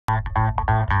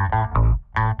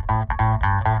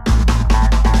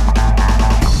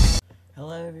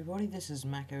this is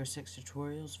Mac06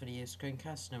 Tutorials video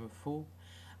screencast number 4,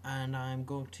 and I'm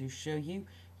going to show you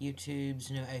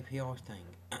YouTube's new API thing.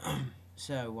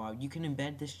 So you can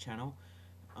embed this channel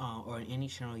or any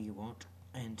channel you want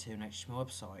into an HTML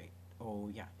website, or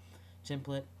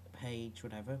template, page,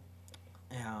 whatever.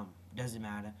 Doesn't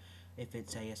matter if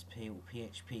it's ASP or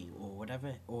PHP or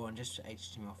whatever, or just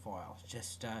HTML file.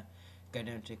 Just go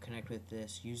down to connect with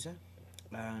this user,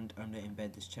 and under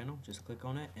embed this channel, just click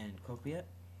on it and copy it,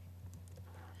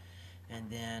 and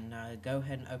then go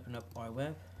ahead and open up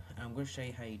iWeb. And I'm going to show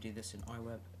you how you do this in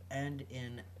iWeb and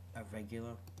in a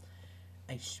regular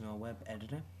HTML web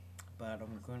editor, but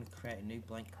I'm going to create a new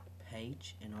blank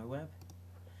page in iWeb,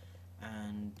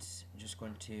 and I'm just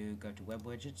going to go to web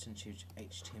widgets and choose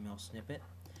HTML snippet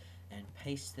and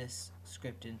paste this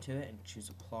script into it and choose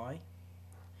apply,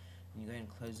 and you go ahead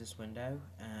and close this window,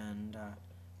 and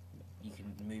you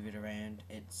can move it around.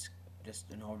 It's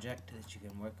just an object that you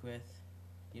can work with,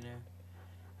 and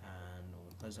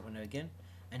we'll close that window again,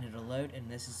 and it'll load, and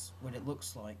this is what it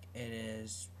looks like. It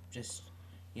is just,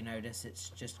 notice it's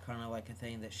just kind of like a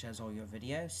thing that shows all your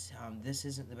videos. This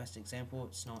isn't the best example,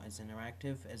 it's not as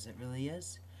interactive as it really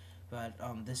is, but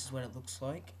this is what it looks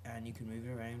like, and you can move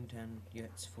it around, and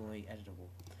it's fully editable.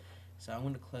 So I'm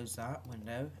going to close that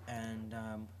window, and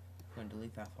I'm going to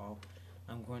delete that file.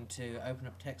 I'm going to open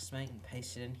up TextMate and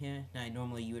paste it in here. Now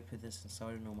normally you would put this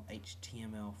inside a normal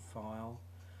HTML file,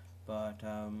 but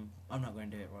I'm not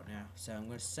going to do it right now. So I'm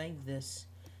going to save this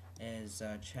as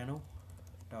channel.html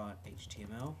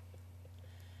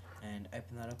and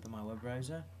open that up in my web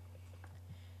browser.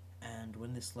 And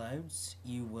when this loads,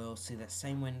 you will see that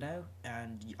same window,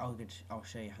 and I'll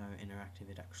show you how interactive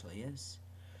it actually is.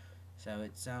 So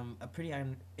it's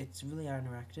it's really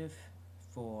interactive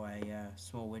for a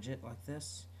small widget like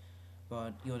this,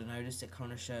 but you'll notice it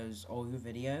kind of shows all your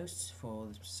videos for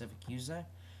the specific user.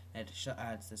 It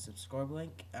adds the subscribe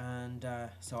link, and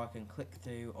so I can click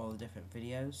through all the different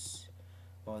videos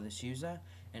by this user,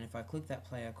 and if I click that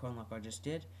play icon like I just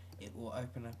did, it will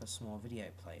open up a small video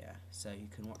player, so you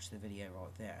can watch the video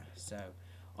right there. So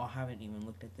I haven't even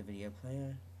looked at the video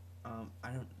player. I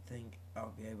don't think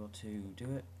I'll be able to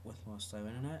do it with my slow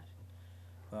internet,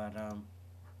 but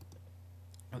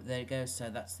there it goes. So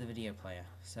that's the video player.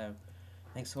 So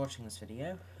thanks for watching this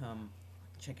video.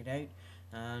 Check it out,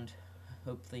 and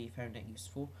hopefully you found it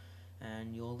useful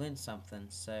and you'll learn something.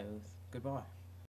 So goodbye.